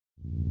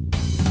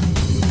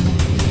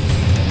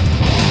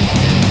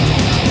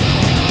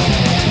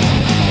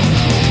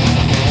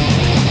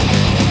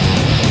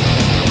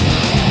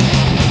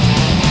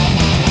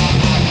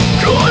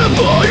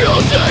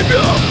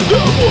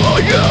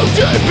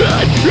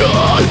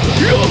God,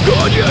 your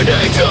guardian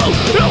angel,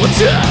 I will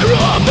tear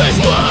up his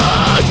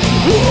wings.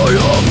 Will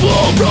you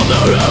fall from the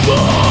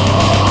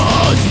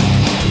heavens?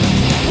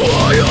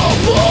 Will you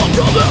fall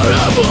from the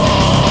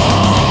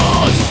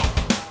heavens?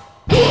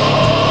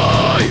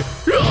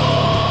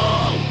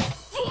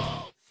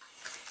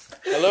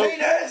 Hello?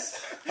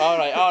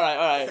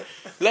 Alright.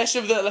 Less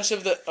of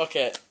the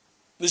okay.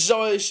 This is I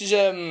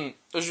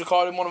was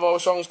recording one of our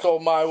songs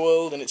called My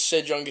World, and it's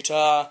Sidge on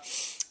guitar,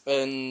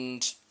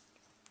 and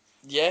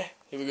yeah,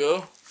 here we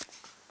go.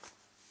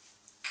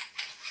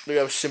 Look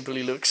how simple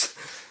he looks.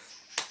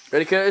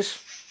 Ready, Curtis?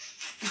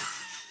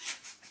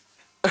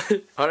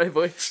 Alright,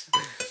 boys.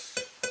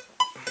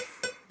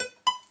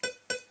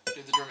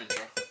 Do the drum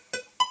intro.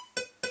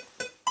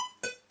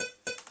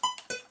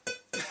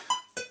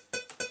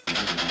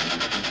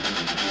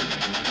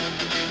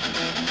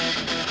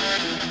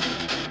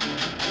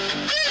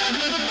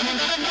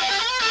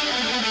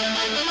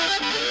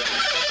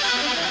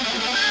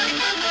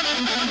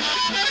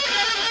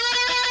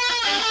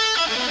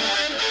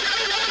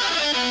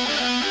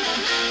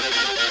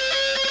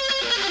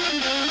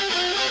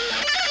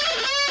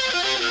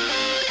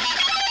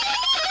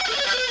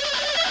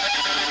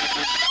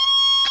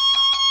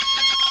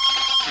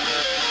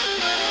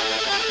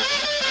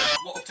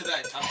 What up to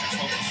date? Time to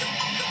focus.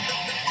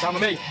 Time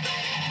with me.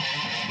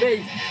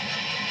 Me.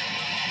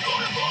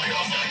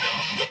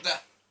 There.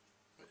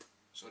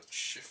 So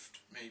shift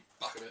me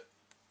back a bit.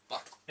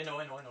 Back. I know.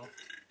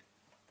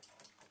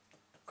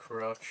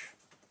 Crouch.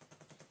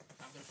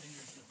 I've got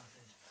fingers in my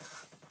face.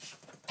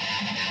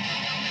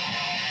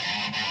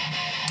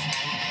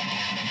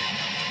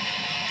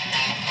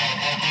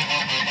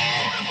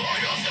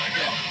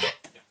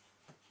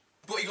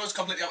 But he goes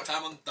completely out of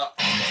time on that.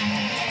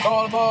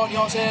 Call upon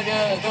your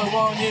saviour, the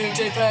one you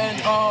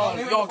depend on.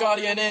 Your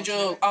guardian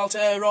angel, I'll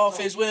tear off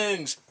his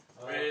wings.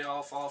 We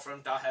all fall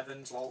from the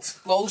heavens, lols.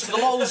 Lols for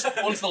the lols.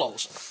 One for the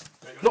lols.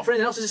 Not for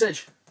anything else, is it,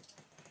 Sidge?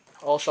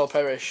 All shall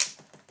perish.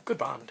 Good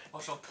band.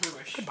 All shall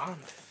pooish. Good band.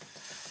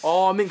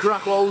 Oh, I'm in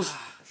crack, lols.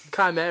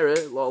 Chimera,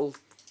 lol.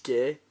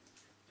 Gay.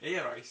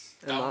 Yeah, right.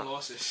 And Down that.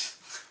 losses.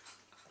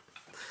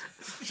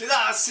 See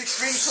that? 6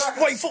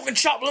 string Wait, fucking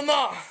Chaplin,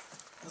 that!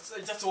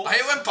 That's all. I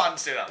hate when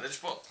bands do that. They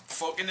just put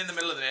fucking in the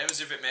middle of the name as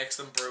if it makes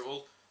them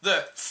brutal.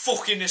 The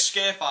fucking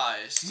escape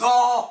artist.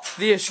 No!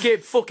 The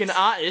escape fucking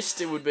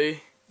artist, it would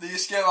be. The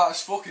escape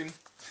artist fucking.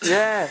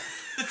 Yeah.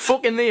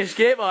 Fucking the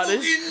escape artist.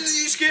 Fucking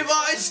the escape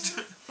artist.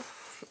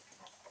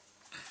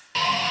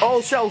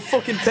 All shall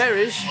fucking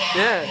perish.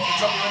 Yeah.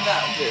 Drop you in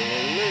that.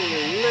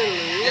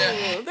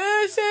 Yeah.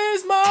 This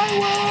is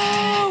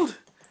my world.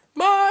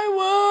 My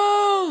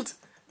world.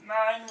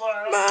 Mine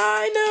world.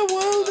 Mine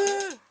world.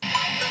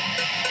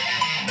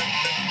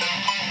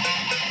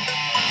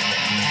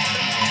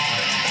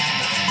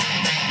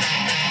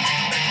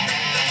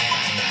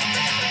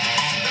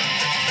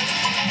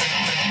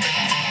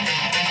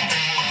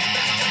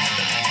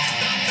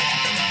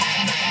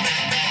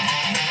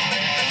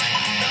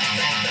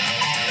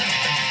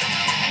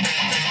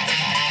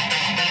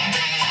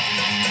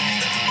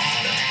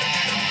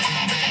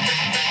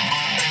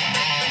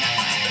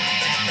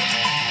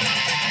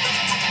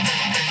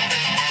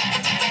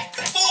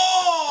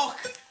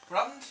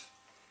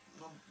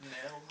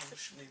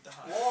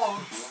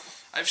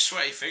 I have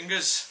sweaty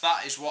fingers.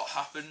 That is what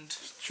happened.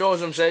 Shows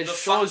them, Sage. The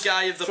fat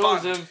guy of the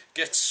shows band them.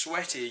 gets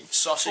sweaty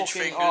sausage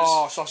Fucking, fingers.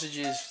 oh,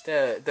 sausages.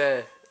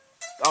 They're.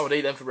 I would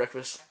eat them for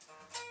breakfast.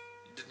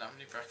 You didn't have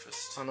any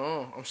breakfast. I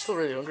know. I'm still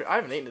really hungry. I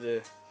haven't eaten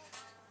today.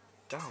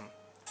 Damn.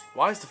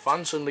 Why has the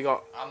fan suddenly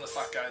got... I'm the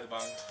fat guy of the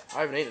band.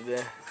 I haven't eaten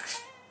today.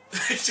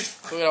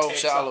 Just Look at how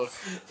takes upset I off. look.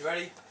 You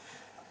ready?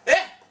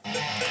 Yeah.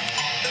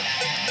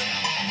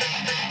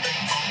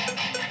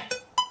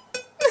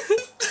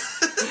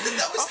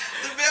 That was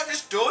the bit I've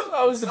just done.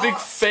 That was the big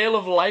fail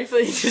of life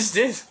that he just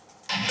did.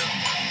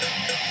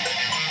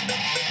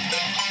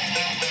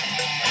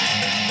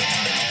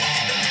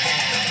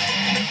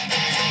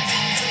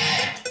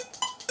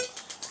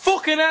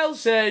 Fucking hell,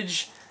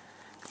 Sedge.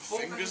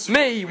 Fingers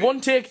Me,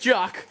 one take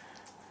Jack.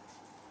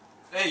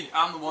 Hey,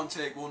 I'm the one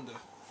take wonder.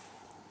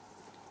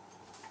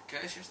 Okay,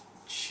 it's just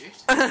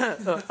shit.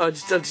 I'll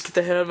just get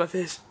the hair on my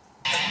face.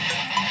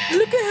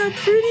 Look at how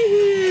pretty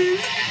he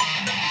is.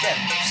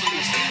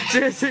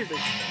 Seriously.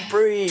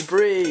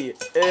 Bree,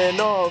 and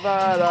all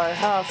that I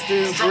have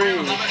to Drop it,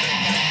 breathe. love it.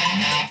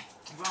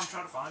 Well, I'm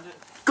trying to find it.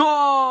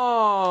 God.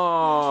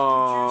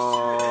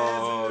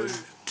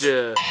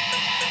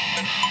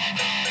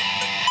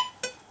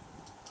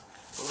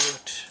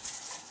 Foot.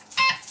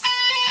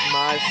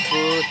 My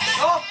foot.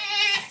 Oh!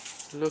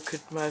 Look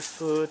at my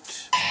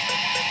foot.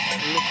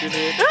 Look at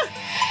it.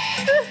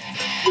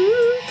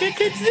 Ooh, can't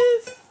catch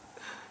this.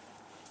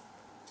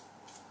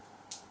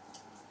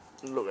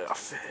 Look at that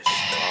fish.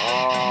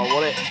 Oh,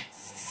 what it?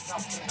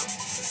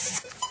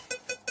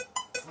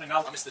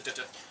 I missed the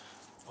ditter.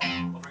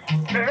 I'll bring it.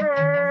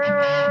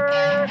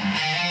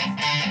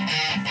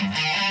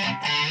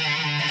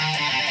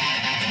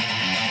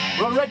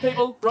 Run red,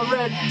 people. Run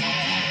red.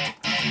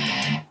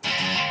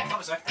 Stop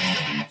a sec.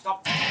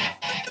 Stop.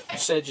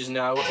 Sedge is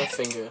now a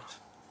finger.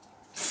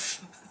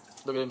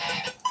 Look at him.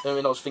 There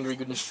he knows fingery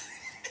goodness.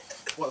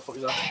 What the fuck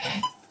is that?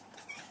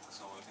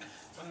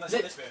 Is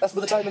it? That's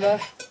by the timer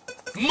there.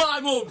 My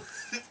mum!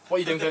 What are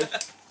you doing,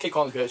 Kurt? Keep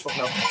calling Kurt, fuck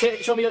now.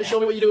 Show me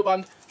what you do at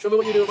band. Show me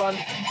what you do at band.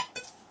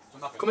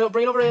 Come here,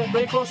 bring it over here,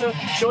 bring it closer.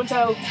 Show and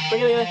tell.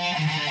 Bring it here.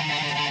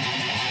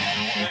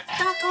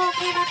 Taco,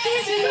 favorite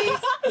kisses.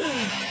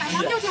 I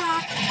love you,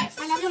 Jack.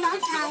 I love you long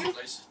time.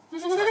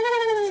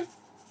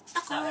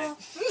 Taco.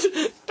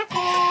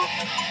 Taco.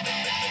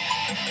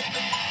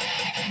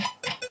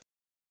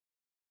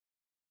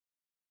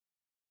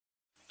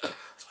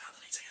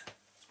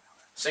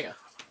 Singer.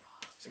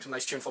 Sing some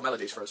nice tuneful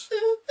melodies for us.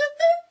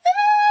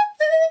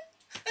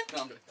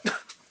 No, I'm good.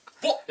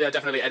 What? Yeah,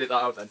 definitely edit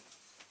that out then.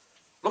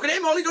 Look at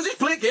him, all he does is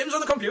play games on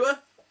the computer.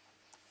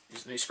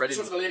 He's spreading,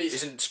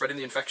 he's spreading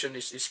the infection,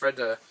 he's spread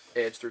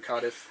AIDS through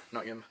Cardiff,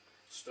 Nottingham.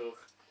 Stoke,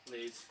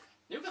 Leeds,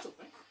 Newcastle,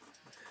 right?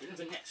 Even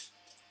the Nets.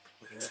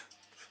 Yeah. Look at that.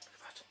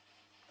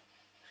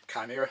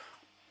 Chimera.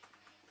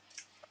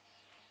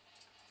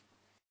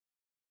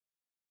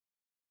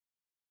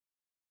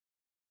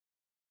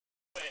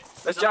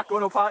 Let's Jack go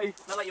to a party.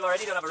 Not like you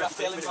already don't have a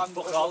reputation for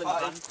fuck all in the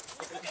band.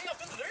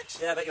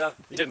 Yeah, I bet you have.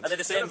 You didn't. I did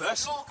the same.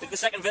 Did the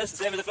second verse the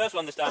same as the first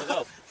one this time as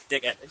well.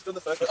 Dickhead. He's done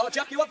the first one. Oh,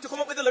 Jack, you have to come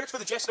up with the lyrics for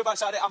the Jester by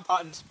Side and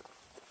Patterns.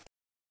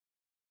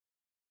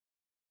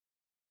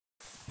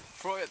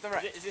 Throw it at the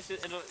right. Is this did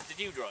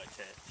you draw it,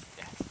 Tate?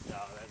 Yeah.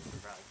 No, that's a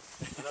surprise.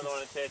 Another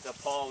one of Tate's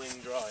appalling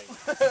drawing.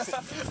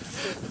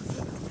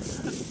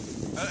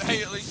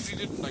 Hey, at least he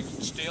didn't like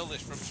steal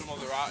this from some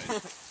other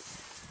artist.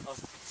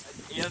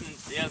 He hasn't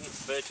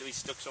virtually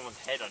stuck someone's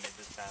head on it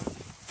this time.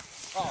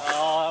 Oh,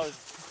 that was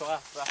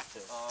class, that's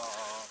it.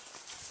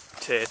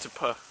 Tate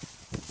per.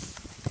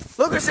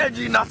 Look, I said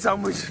you nut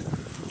sandwich.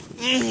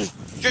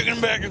 chicken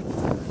and bacon.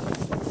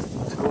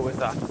 To go with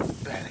that.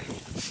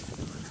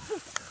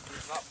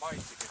 It's not my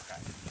chicken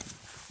cat.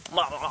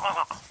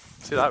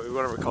 See that? We were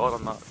going to record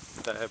on that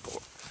there,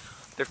 but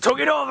They took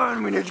it over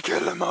and we need to kill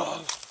them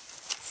all.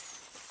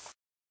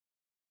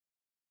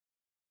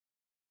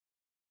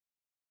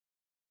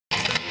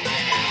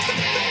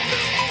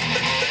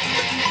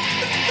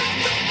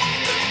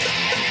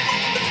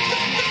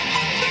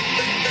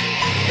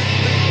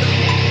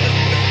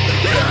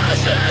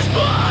 This is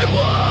my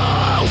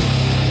world.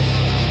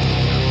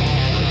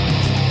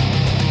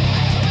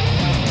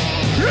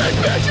 This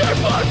picture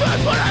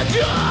perfect, but I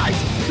died.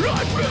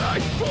 Right,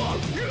 for